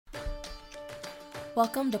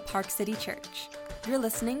Welcome to Park City Church. You're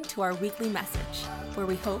listening to our weekly message, where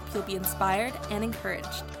we hope you'll be inspired and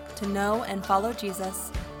encouraged to know and follow Jesus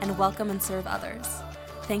and welcome and serve others.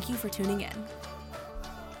 Thank you for tuning in.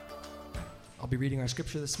 I'll be reading our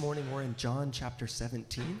scripture this morning. We're in John chapter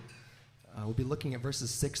 17. We'll be looking at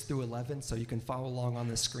verses 6 through 11, so you can follow along on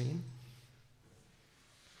the screen.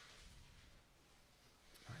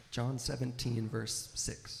 All right, John 17, verse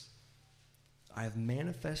 6. I have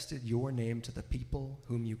manifested your name to the people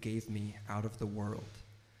whom you gave me out of the world.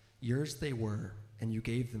 Yours they were, and you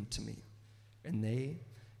gave them to me, and they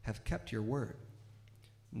have kept your word.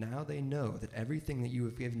 Now they know that everything that you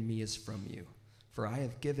have given me is from you, for I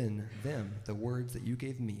have given them the words that you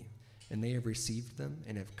gave me, and they have received them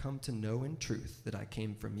and have come to know in truth that I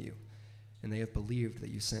came from you, and they have believed that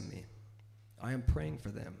you sent me. I am praying for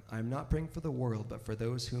them. I am not praying for the world, but for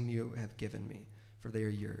those whom you have given me, for they are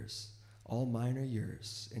yours. All mine are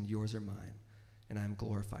yours, and yours are mine, and I am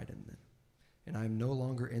glorified in them. And I am no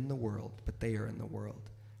longer in the world, but they are in the world.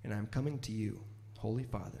 And I am coming to you, Holy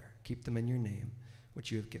Father, keep them in your name,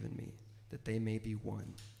 which you have given me, that they may be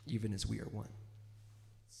one, even as we are one.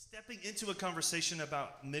 Stepping into a conversation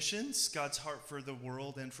about missions, God's heart for the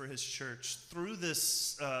world and for his church, through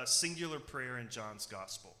this singular prayer in John's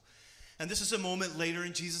gospel. And this is a moment later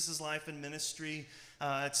in Jesus' life and ministry.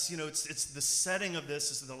 It's the setting of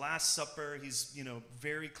this is the Last Supper. He's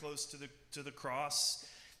very close to the cross,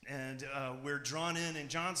 and we're drawn in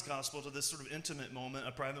John's gospel to this sort of intimate moment,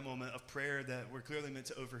 a private moment of prayer that we're clearly meant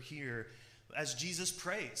to overhear as Jesus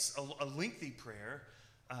prays a lengthy prayer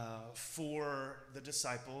for the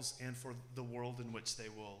disciples and for the world in which they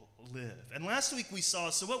will live. And last week we saw,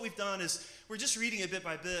 so what we've done is we're just reading it bit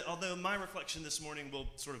by bit, although my reflection this morning will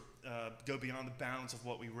sort of go beyond the bounds of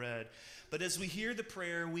what we read. But as we hear the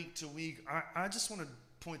prayer week to week, I just want to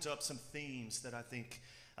point up some themes that I think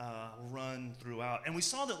run throughout. And we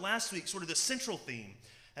saw that last week, sort of the central theme,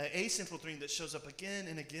 a central theme that shows up again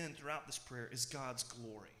and again throughout this prayer is God's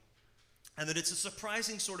glory. And that it's a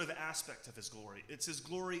surprising sort of aspect of his glory. It's his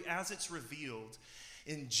glory as it's revealed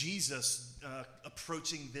in Jesus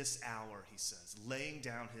approaching this hour, he says, laying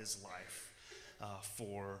down his life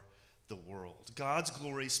for the world. God's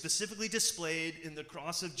glory specifically displayed in the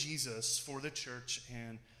cross of Jesus for the church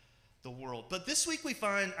and the world. But this week we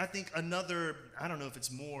find, I think, another, I don't know if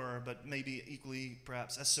it's more, but maybe equally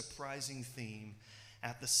perhaps a surprising theme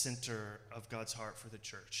at the center of God's heart for the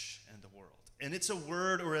church and the world. And it's a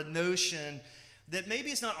word or a notion that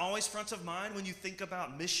maybe is not always front of mind when you think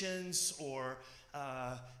about missions or,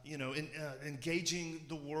 engaging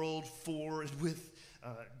the world for and with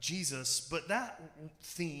Jesus. But that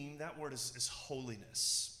theme, that word is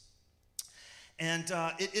holiness. And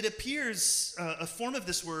it appears, a form of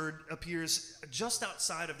this word appears just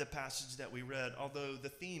outside of the passage that we read, although the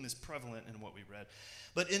theme is prevalent in what we read.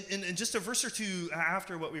 But in just a verse or two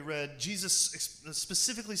after what we read, Jesus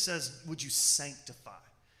specifically says, would you sanctify?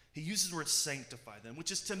 He uses the word sanctify them,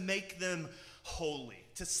 which is to make them holy,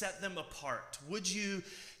 to set them apart. Would you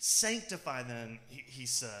sanctify them, he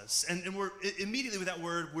says. And we're immediately with that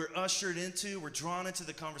word, we're drawn into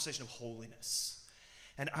the conversation of holiness.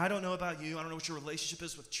 And I don't know about you, I don't know what your relationship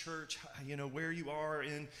is with church, where you are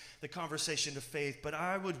in the conversation of faith, but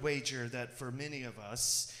I would wager that for many of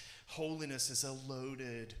us, holiness is a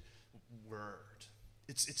loaded word.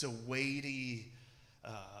 It's a weighty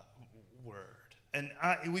word. And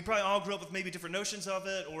we probably all grew up with maybe different notions of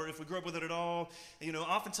it, or if we grew up with it at all,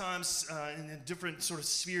 oftentimes in different sort of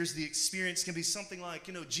spheres, the experience can be something like,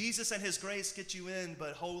 Jesus and his grace get you in,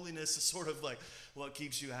 but holiness is sort of like what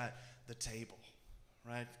keeps you at the table,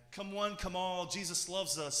 right? Come one, come all, Jesus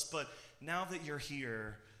loves us, but now that you're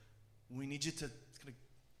here, we need you to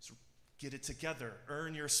get it together,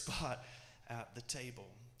 earn your spot at the table.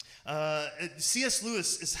 C.S.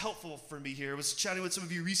 Lewis is helpful for me here. I was chatting with some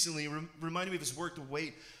of you recently, reminding me of his work, The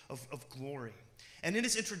Weight of Glory. And in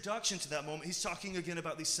his introduction to that moment, he's talking again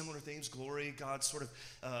about these similar themes, glory, God's sort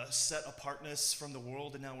of set apartness from the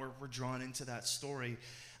world, and now we're drawn into that story.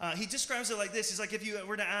 He describes it like this. He's like, if you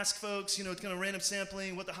were to ask folks, kind of random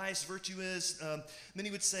sampling, what the highest virtue is,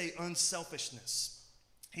 many would say unselfishness.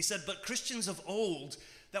 He said, but Christians of old,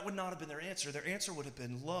 that would not have been their answer. Their answer would have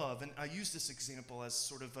been love. And I use this example as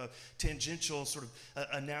sort of a tangential sort of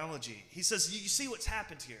analogy. He says, you see what's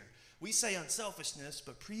happened here. We say unselfishness,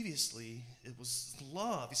 but previously it was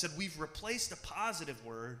love. He said, we've replaced a positive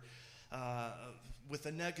word with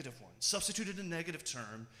a negative one, substituted a negative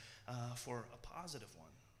term for a positive one.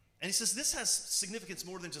 And he says this has significance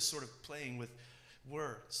more than just sort of playing with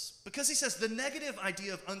words. Because he says the negative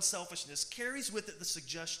idea of unselfishness carries with it the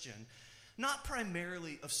suggestion not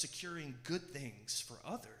primarily of securing good things for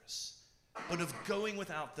others, but of going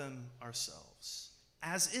without them ourselves.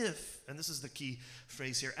 As if, and this is the key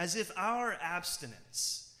phrase here, as if our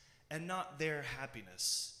abstinence and not their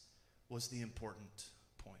happiness was the important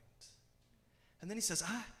point. And then he says,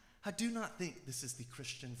 I do not think this is the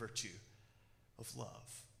Christian virtue of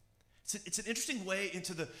love. It's an interesting way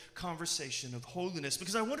into the conversation of holiness,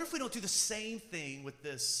 because I wonder if we don't do the same thing with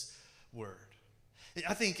this word.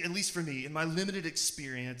 I think, at least for me, in my limited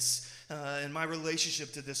experience, in my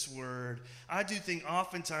relationship to this word, I do think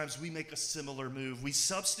oftentimes we make a similar move. We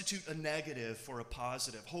substitute a negative for a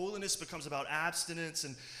positive. Holiness becomes about abstinence,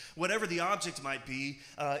 and whatever the object might be,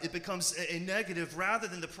 it becomes a negative rather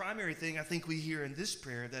than the primary thing I think we hear in this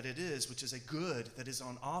prayer that it is, which is a good that is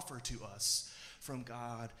on offer to us from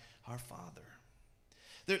God our Father.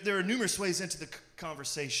 There are numerous ways into the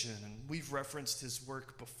conversation, and we've referenced his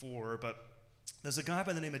work before, but there's a guy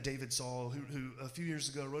by the name of David Saul who a few years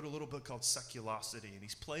ago wrote a little book called Seculosity, and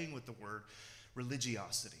he's playing with the word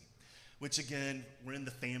religiosity, which again, we're in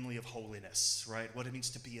the family of holiness, right? What it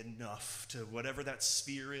means to be enough, to whatever that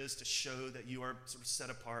sphere is, to show that you are sort of set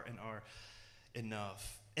apart and are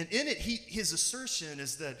enough. And in it, his assertion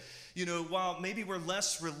is that, while maybe we're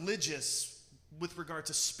less religious with regard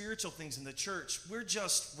to spiritual things in the church, we're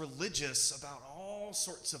just religious about all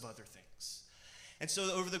sorts of other things. And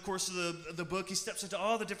so over the course of the book, he steps into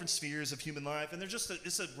all the different spheres of human life, and they're just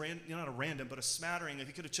not a random, but a smattering of,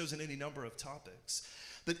 he could have chosen any number of topics,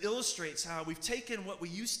 that illustrates how we've taken what we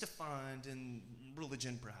used to find in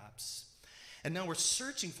religion, perhaps, and now we're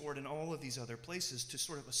searching for it in all of these other places to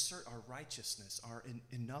sort of assert our righteousness, our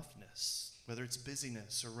enoughness, whether it's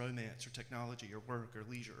busyness or romance or technology or work or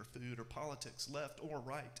leisure or food or politics, left or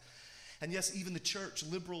right. And yes, even the church,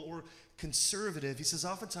 liberal or conservative, he says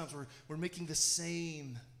oftentimes we're making the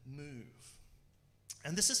same move.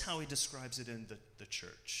 And this is how he describes it in the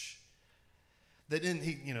church. That in,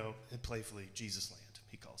 playfully, Jesus land,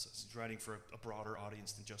 he calls us. He's writing for a broader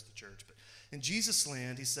audience than just the church. But in Jesus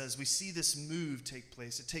land, he says, we see this move take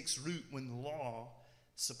place. It takes root when the law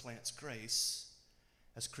supplants grace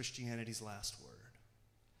as Christianity's last word.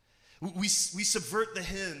 We subvert the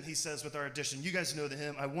hymn, he says, with our addition. You guys know the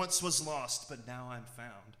hymn, I once was lost, but now I'm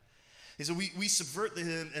found. He said, we subvert the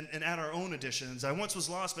hymn and add our own additions. I once was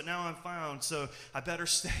lost, but now I'm found, so I better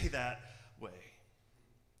stay that way.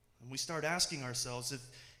 And we start asking ourselves,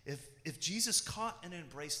 if Jesus caught and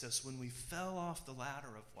embraced us when we fell off the ladder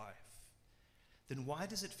of life, then why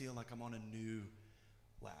does it feel like I'm on a new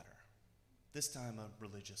ladder? This time a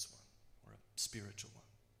religious one or a spiritual one.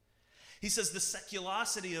 He says the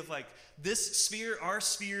seculosity of this sphere, our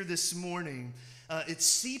sphere this morning, it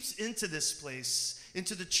seeps into this place,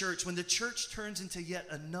 into the church, when the church turns into yet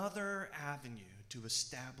another avenue to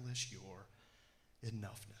establish your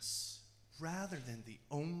enoughness, rather than the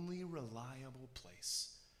only reliable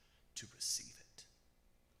place to receive it.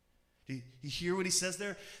 Do you hear what he says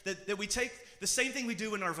there? That we take the same thing we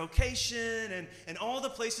do in our vocation and all the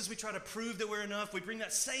places we try to prove that we're enough, we bring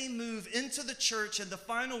that same move into the church, and the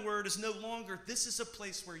final word is no longer, this is a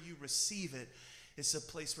place where you receive it. It's a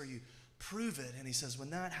place where you prove it. And he says when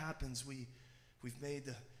that happens, we've made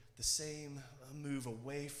the same move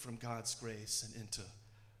away from God's grace and into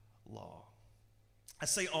law. I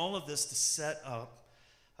say all of this to set up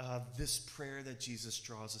this prayer that Jesus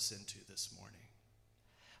draws us into this morning.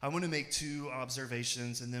 I want to make two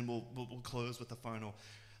observations, and then we'll close with the final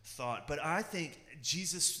thought. But I think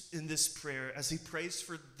Jesus in this prayer, as he prays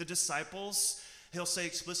for the disciples, he'll say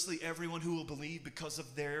explicitly, everyone who will believe because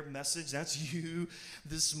of their message, that's you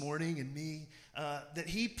this morning and me, that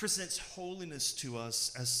he presents holiness to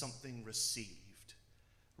us as something received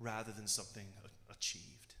rather than something achieved.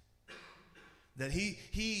 That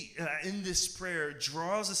he in this prayer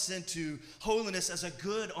draws us into holiness as a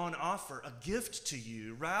good on offer, a gift to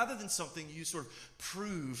you, rather than something you sort of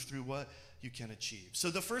prove through what you can achieve. So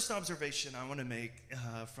the first observation I want to make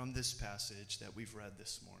from this passage that we've read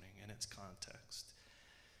this morning in its context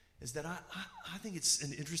is that I think it's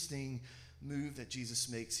an interesting move that Jesus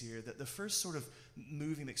makes here, that the first sort of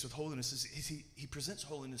move he makes with holiness is he presents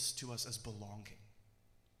holiness to us as belonging,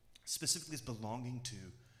 specifically as belonging to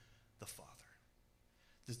the Father.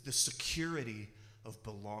 The security of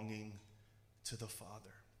belonging to the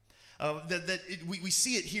Father. We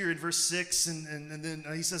see it here in verse 6, and then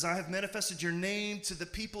he says, I have manifested your name to the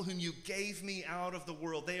people whom you gave me out of the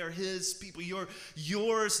world. They are his people.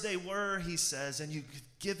 Yours they were, he says, and you've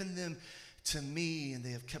given them to me, and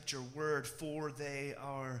they have kept your word, for they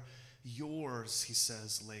are yours, he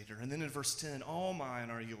says later. And then in verse 10, all mine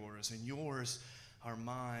are yours, and yours are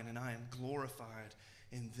mine, and I am glorified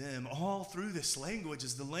in them. All through this language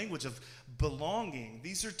is the language of belonging.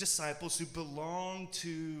 These are disciples who belong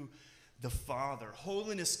to the Father.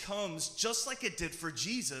 Holiness comes just like it did for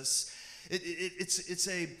Jesus. It's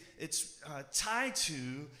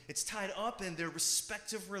tied up in their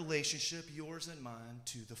respective relationship, yours and mine,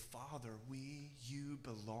 to the Father. You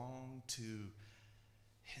belong to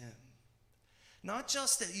him. Not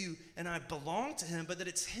just that you and I belong to him, but that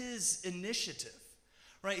it's his initiative.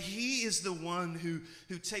 Right? He is the one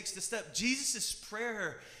who takes the step. Jesus'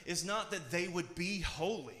 prayer is not that they would be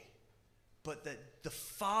holy, but that the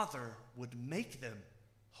Father would make them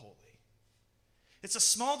holy. It's a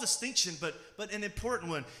small distinction, but an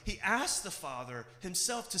important one. He asked the Father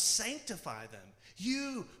himself to sanctify them.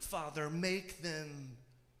 You, Father, make them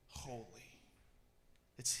holy.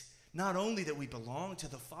 It's not only that we belong to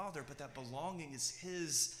the Father, but that belonging is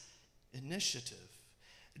his initiative.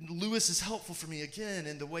 Lewis is helpful for me again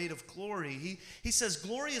in the weight of glory. He says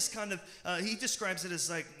glory is kind of, he describes it as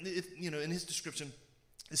like, in his description,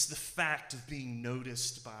 it's the fact of being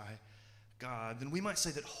noticed by God. Then we might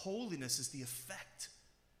say that holiness is the effect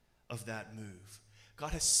of that move.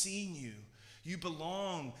 God has seen you. You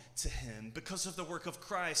belong to him. Because of the work of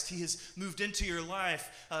Christ, he has moved into your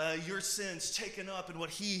life. Your sins taken up in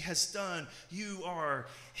what he has done. You are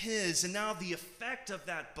his. And now the effect of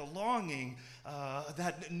that belonging,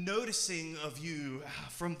 that noticing of you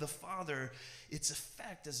from the Father, its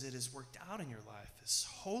effect as it is worked out in your life is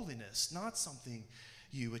holiness, not something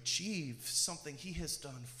you achieve, something he has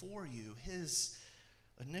done for you, his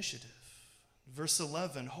initiative. Verse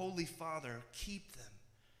 11, Holy Father, keep them.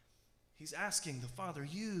 He's asking the Father,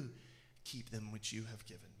 you keep them which you have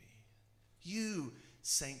given me. You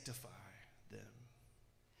sanctify them.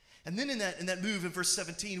 And then in that move in verse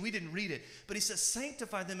 17, we didn't read it, but he says,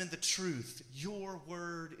 sanctify them in the truth. Your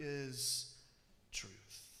word is truth.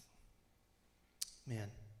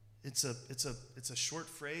 Man, it's a short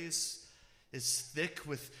phrase. It's thick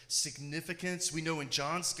with significance. We know in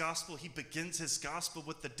John's gospel, he begins his gospel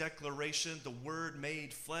with the declaration, the word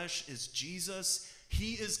made flesh is Jesus.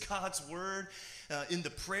 He is God's word. In the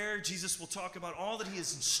prayer, Jesus will talk about all that he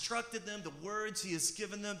has instructed them, the words he has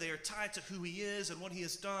given them. They are tied to who he is and what he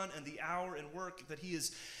has done and the hour and work that he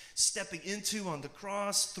is stepping into on the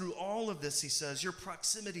cross. Through all of this, he says, your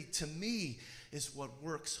proximity to me is what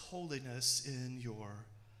works holiness in your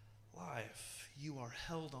life. You are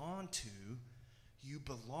held on to, you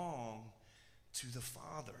belong to the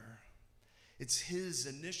Father. It's his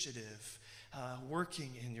initiative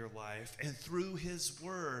working in your life, and through his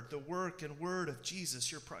word, the work and word of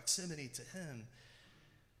Jesus, your proximity to him,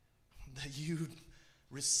 that you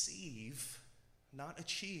receive, not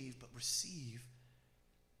achieve, but receive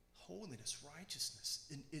holiness,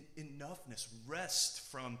 righteousness, enoughness,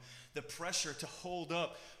 rest from the pressure to hold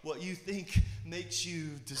up what you think makes you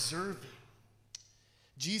deserving.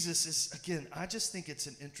 Jesus is, again, I just think it's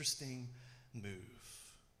an interesting move.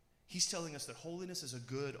 He's telling us that holiness is a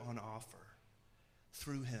good on offer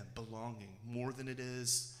through him, belonging, more than it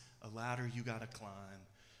is a ladder you got to climb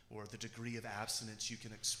or the degree of abstinence you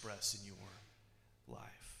can express in your life.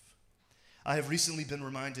 I have recently been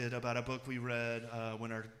reminded about a book we read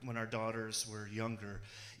when our daughters were younger.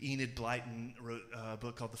 Enid Blyton wrote a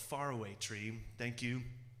book called The Faraway Tree. Thank you,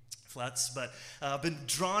 Flats. But I've been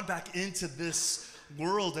drawn back into this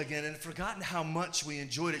world again and forgotten how much we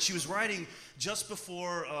enjoyed it. She was writing just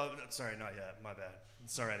before, sorry, not yet, my bad.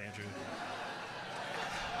 Sorry, Andrew.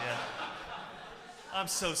 Yeah. I'm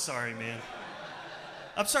so sorry, man.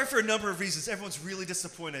 I'm sorry for a number of reasons. Everyone's really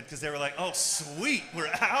disappointed because they were like, oh, sweet, we're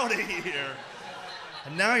out of here.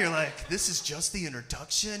 And now you're like, this is just the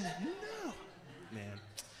introduction? No. Man,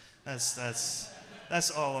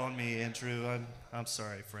 that's all on me, Andrew. I'm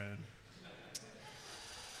sorry, friend.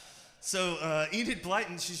 So Enid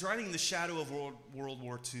Blyton, she's writing in the shadow of World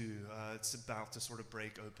War II. It's about to sort of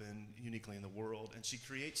break open uniquely in the world. And she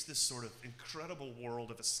creates this sort of incredible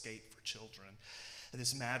world of escape for children.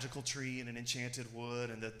 This magical tree and an enchanted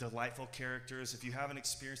wood and the delightful characters. If you haven't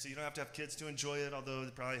experienced it, you don't have to have kids to enjoy it, although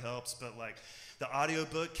it probably helps. But like the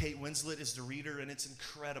audiobook, Kate Winslet is the reader, and it's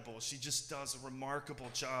incredible. She just does a remarkable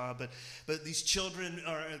job. But these children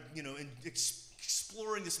are,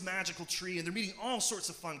 exploring this magical tree, and they're meeting all sorts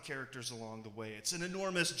of fun characters along the way. It's an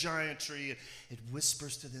enormous giant tree. It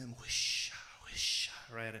whispers to them, whoosh, whoosh,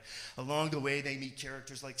 right? And along the way, they meet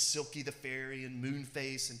characters like Silky the Fairy and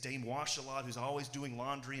Moonface and Dame Wash-a-Lot, who's always doing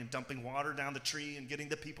laundry and dumping water down the tree and getting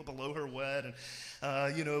the people below her wet. And,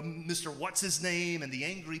 Mr. What's-His-Name and the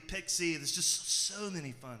Angry Pixie. There's just so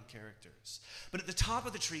many fun characters. But at the top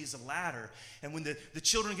of the tree is a ladder. And when the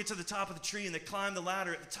children get to the top of the tree and they climb the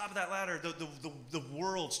ladder, at the top of that ladder, the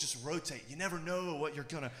worlds just rotate. You never know what you're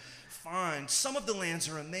going to find. Some of the lands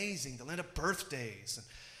are amazing. The land of birthdays,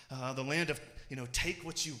 and the land of take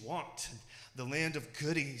what you want, the land of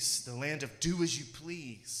goodies, the land of do as you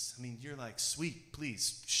please. I mean, you're like, sweet,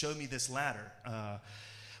 please show me this ladder.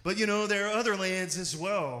 But there are other lands as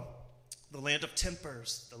well. The land of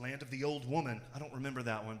tempers, the land of the old woman. I don't remember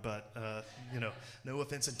that one, but, no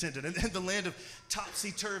offense intended. And the land of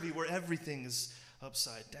topsy-turvy, where everything is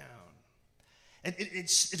upside down. And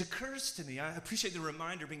it occurs to me, I appreciate the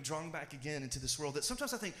reminder being drawn back again into this world, that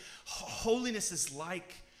sometimes I think holiness is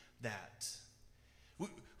like that.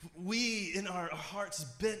 We in our hearts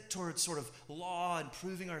bent towards sort of law and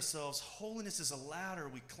proving ourselves. Holiness is a ladder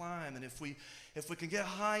we climb, and if we can get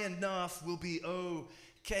high enough, we'll be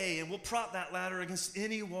okay, and we'll prop that ladder against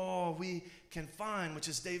any wall we can find, which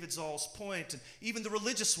is David Zoll's point. And even the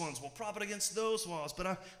religious ones will prop it against those walls.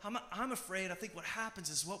 But I'm afraid, I think what happens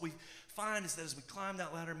is what we find is that as we climb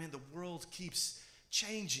that ladder, man, the world keeps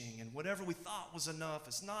changing, and whatever we thought was enough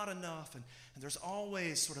is not enough, and there's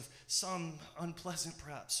always sort of some unpleasant,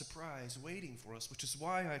 perhaps, surprise waiting for us, which is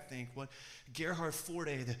why I think what Gerhard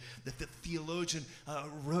Forde, the theologian,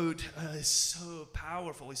 wrote is so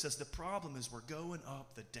powerful. He says, the problem is we're going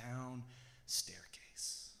up the down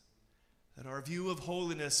staircase. That our view of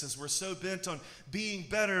holiness is we're so bent on being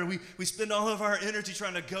better, we spend all of our energy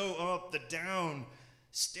trying to go up the down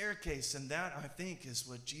staircase, and that, I think, is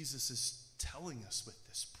what Jesus is telling us with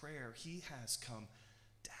this prayer. He has come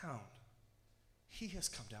down. He has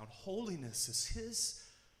come down. Holiness is his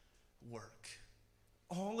work.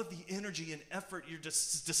 All of the energy and effort your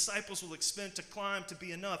disciples will expend to climb to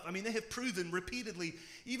be enough. I mean, they have proven repeatedly,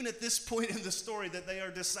 even at this point in the story, that they are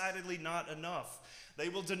decidedly not enough. They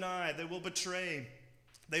will deny, they will betray,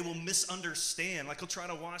 they will misunderstand. Like, he'll try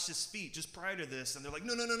to wash his feet just prior to this, and they're like,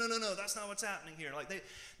 no, that's not what's happening here. Like,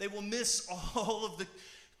 they will miss all of the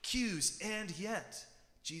cues, and yet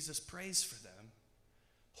Jesus prays for them.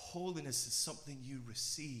 Holiness is something you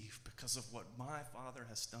receive because of what my Father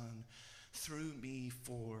has done through me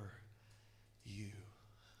for you.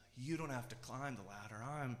 You don't have to climb the ladder.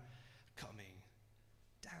 I'm coming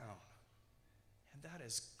down. And that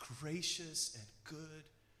is gracious and good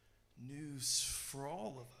news for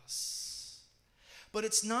all of us. But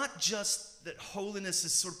it's not just that holiness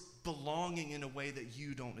is sort of belonging in a way that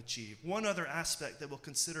you don't achieve. One other aspect that we'll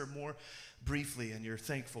consider more briefly, and you're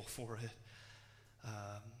thankful for it,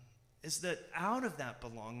 is that out of that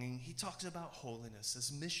belonging, he talks about holiness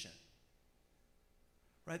as mission.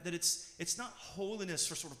 Right? That it's not holiness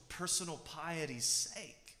for sort of personal piety's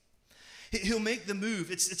sake. He'll make the move.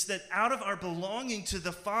 It's that out of our belonging to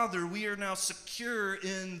the Father, we are now secure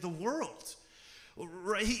in the world.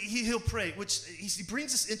 Right? He'll pray, which he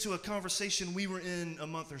brings us into a conversation we were in a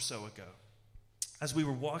month or so ago as we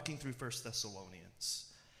were walking through 1 Thessalonians.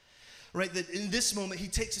 Right? That in this moment, he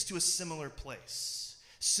takes us to a similar place.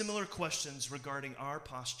 Similar questions regarding our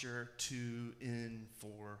posture to, in,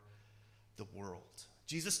 for the world.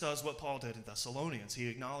 Jesus does what Paul did in Thessalonians. He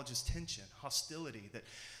acknowledges tension, hostility, that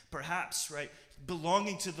perhaps, right,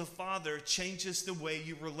 belonging to the Father changes the way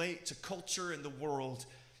you relate to culture and the world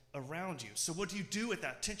around you. So what do you do with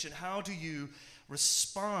that tension? How do you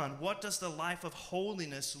respond? What does the life of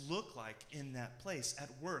holiness look like in that place, at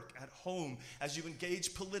work, at home, as you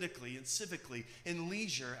engage politically and civically, in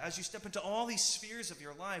leisure, as you step into all these spheres of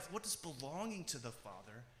your life? What does belonging to the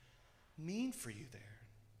Father mean for you there?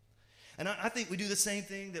 And I think we do the same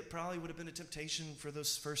thing that probably would have been a temptation for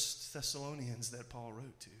those first Thessalonians that Paul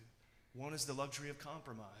wrote to. One is the luxury of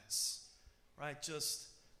compromise, right? Just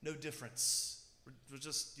no difference. We're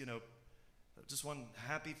just, just one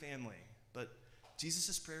happy family. But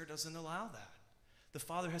Jesus' prayer doesn't allow that. The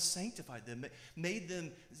Father has sanctified them, made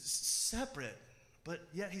them separate, but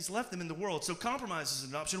yet he's left them in the world. So compromise is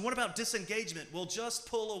an option. What about disengagement? We'll just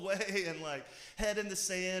pull away and head in the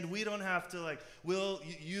sand. We don't have to will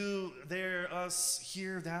you there, us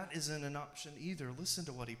here. That isn't an option either. Listen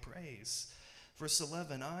to what he prays. Verse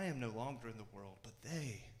 11, I am no longer in the world, but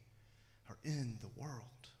they are in the world.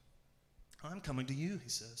 I'm coming to you, he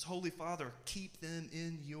says. Holy Father, keep them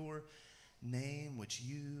in your name, which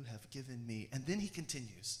you have given me. And then he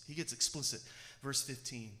continues. He gets explicit. Verse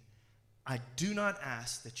 15, I do not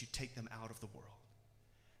ask that you take them out of the world,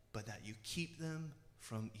 but that you keep them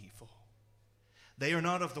from evil. They are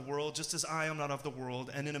not of the world, just as I am not of the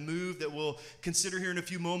world. And in a move that we'll consider here in a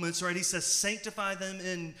few moments, right, he says, sanctify them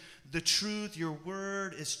in the truth. Your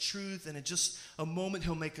word is truth. And in just a moment,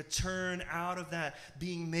 he'll make a turn out of that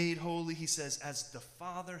being made holy. He says, as the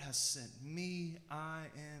Father has sent me, I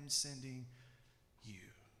am sending you.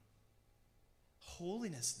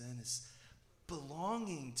 Holiness, then, is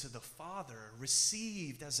belonging to the Father,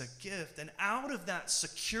 received as a gift. And out of that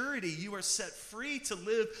security, you are set free to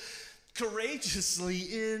live courageously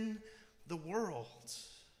in the world.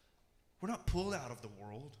 We're not pulled out of the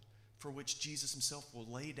world, for which Jesus himself will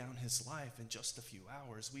lay down his life in just a few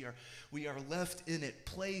hours. We are left in it,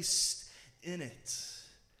 placed in it,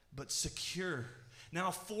 but secure. Now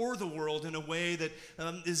for the world in a way that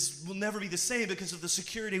will never be the same because of the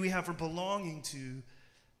security we have for belonging to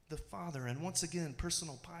the Father. And once again,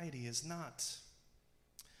 personal piety is not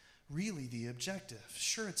really the objective.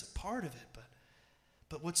 Sure, it's a part of it,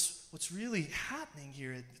 but what's really happening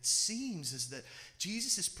here, it seems, is that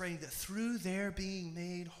Jesus is praying that through their being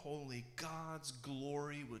made holy, God's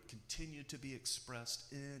glory would continue to be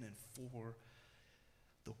expressed in and for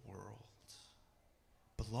the world.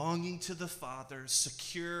 Belonging to the Father,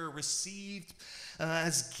 secure, received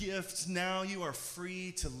as gifts, now you are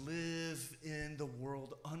free to live in the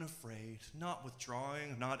world unafraid, not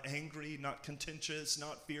withdrawing, not angry, not contentious,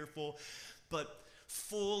 not fearful, but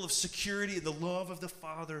full of security and the love of the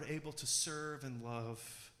Father, able to serve and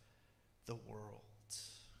love the world.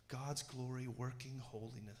 God's glory working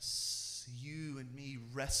holiness, you and me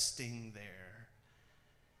resting there,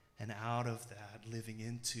 and out of that living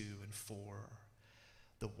into and for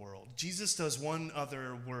the world. Jesus does one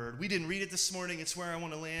other word. We didn't read it this morning. It's where I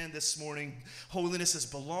want to land this morning. Holiness as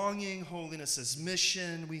belonging, holiness as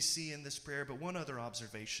mission we see in this prayer. But one other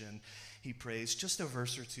observation he prays just a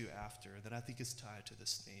verse or two after that I think is tied to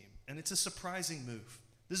this theme. And it's a surprising move.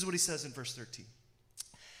 This is what he says in verse 13.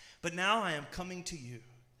 But now I am coming to you,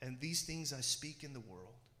 and these things I speak in the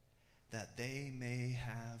world, that they may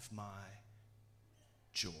have my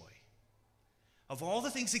joy. Of all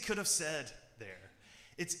the things he could have said there,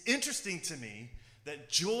 it's interesting to me that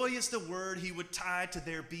joy is the word he would tie to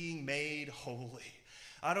their being made holy.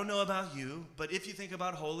 I don't know about you, but if you think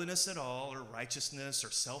about holiness at all, or righteousness,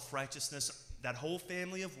 or self-righteousness, that whole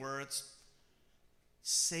family of words,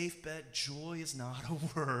 safe bet joy is not a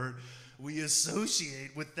word we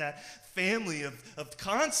associate with that family of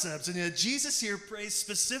concepts. And yet Jesus here prays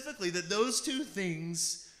specifically that those two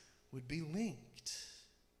things would be linked.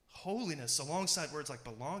 Holiness alongside words like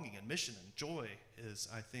belonging and mission and joy is,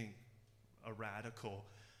 I think, a radical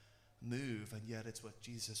move, and yet it's what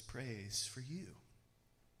Jesus prays for you.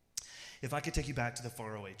 If I could take you back to the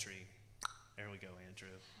faraway tree. There we go, Andrew.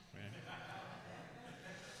 Right?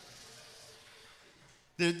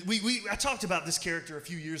 I talked about this character a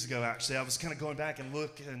few years ago, actually. I was kind of going back and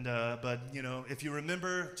look, but if you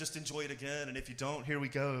remember, just enjoy it again, and if you don't, here we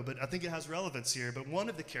go. But I think it has relevance here. But one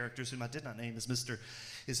of the characters whom I did not name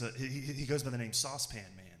he goes by the name Saucepan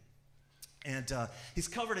Man. And he's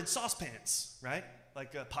covered in saucepans, right?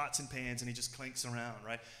 Like pots and pans, and he just clanks around,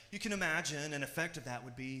 right? You can imagine an effect of that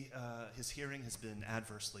would be his hearing has been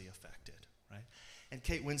adversely affected, right? And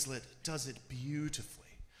Kate Winslet does it beautifully.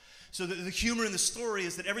 So the humor in the story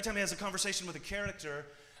is that every time he has a conversation with a character,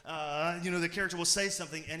 the character will say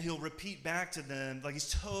something, and he'll repeat back to them like he's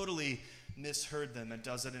totally misheard them and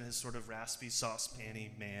does it in his sort of raspy, saucepan-y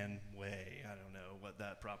man way. I don't know what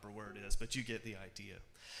that proper word is, but you get the idea.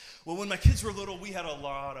 Well, when my kids were little, we had a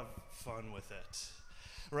lot of fun with it,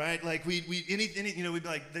 right? Like we'd be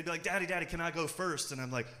like, Daddy, can I go first? And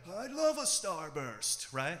I'm like, I'd love a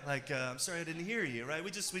starburst, right? Like, I'm sorry I didn't hear you, right? We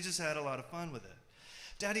just had a lot of fun with it.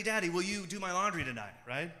 Daddy, will you do my laundry tonight,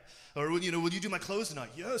 right? Or will you do my clothes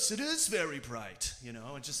tonight? Yes, it is very bright,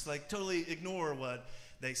 and just like totally ignore what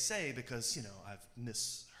they say because, I've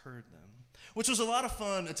misheard them. Which was a lot of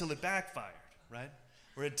fun until it backfired, right?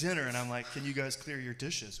 We're at dinner, and I'm like, can you guys clear your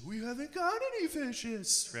dishes? We haven't got any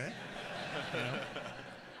fishes, right?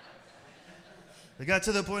 They got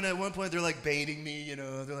to the point, at one point, they're like baiting me,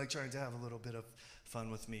 they're like trying to have a little bit of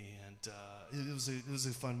fun with me, and it was a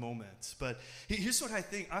fun moment. But here's what I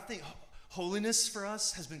think. I think holiness for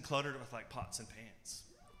us has been cluttered with like pots and pans.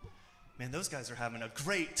 Man, those guys are having a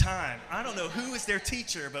great time. I don't know who is their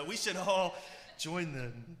teacher, but we should all join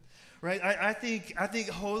them. Right? I think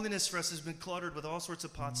holiness for us has been cluttered with all sorts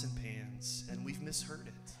of pots and pans, and we've misheard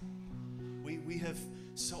it. We have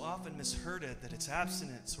so often misheard it that it's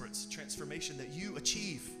abstinence or it's transformation that you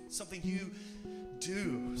achieve, something you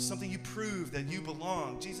do, something you prove that you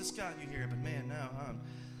belong. Jesus got you here, but man, now I'm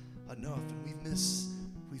enough, and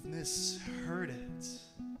we've misheard it.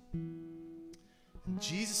 And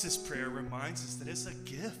Jesus' prayer reminds us that it's a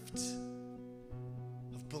gift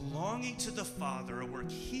of belonging to the Father, a work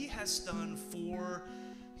He has done for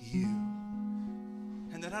you.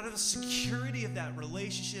 And that out of the security of that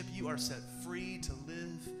relationship, you are set free to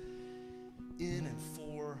live in and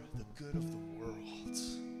for the good of the world.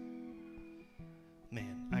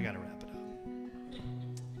 Man, I gotta wrap it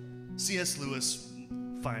up. C.S. Lewis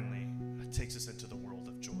finally takes us into the world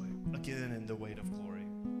of joy, again in the weight of glory.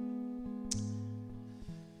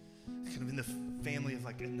 Kind of in the family of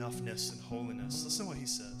like enoughness and holiness. Listen to what he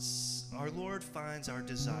says. Our Lord finds our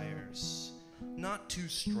desires not too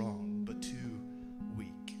strong, but too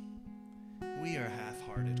weak. We are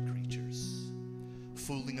half-hearted creatures,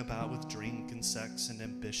 fooling about with drink and sex and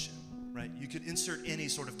ambition, right? You could insert any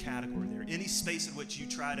sort of category there, any space in which you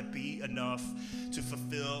try to be enough to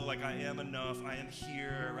fulfill, like I am enough, I am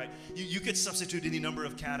here, right? You could substitute any number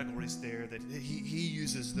of categories there that he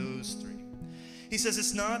uses those three. He says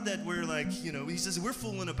it's not that we're like, he says we're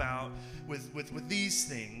fooling about with these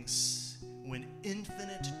things when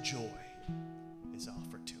infinite joy is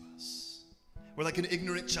offered to us. We're like an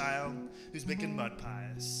ignorant child who's making mud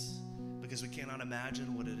pies because we cannot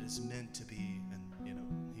imagine what it is meant to be. And,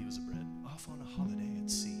 he was a bread off on a holiday at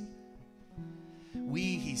sea. We,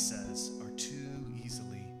 he says, are too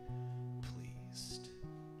easily pleased.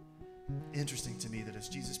 Interesting to me that as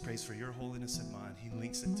Jesus prays for your holiness and mine, he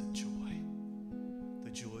links it to joy. The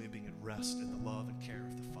joy of being at rest in the love and care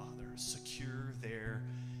of the Father, secure there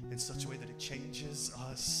in such a way that it changes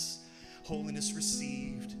us. Holiness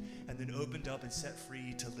received and then opened up and set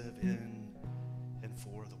free to live in and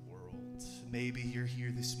for the world. Maybe you're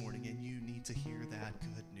here this morning and you need to hear that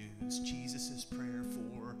good news. Jesus' prayer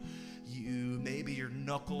for you. Maybe your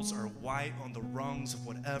knuckles are white on the rungs of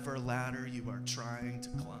whatever ladder you are trying to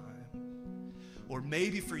climb. Or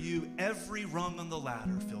maybe for you, every rung on the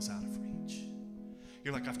ladder feels out of reach.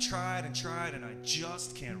 You're like, I've tried and I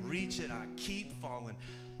just can't reach it. I keep falling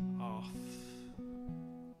off.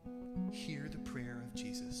 Hear the prayer of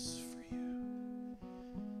Jesus for you.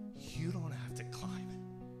 You don't have to climb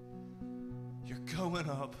it. You're going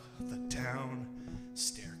up the down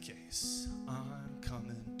staircase. I'm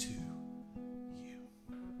coming to you.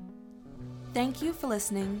 Thank you for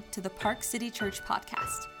listening to the Park City Church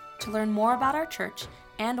podcast. To learn more about our church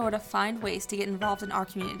and or to find ways to get involved in our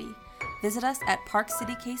community, visit us at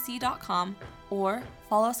parkcitykc.com or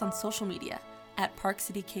follow us on social media at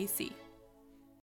parkcitykc.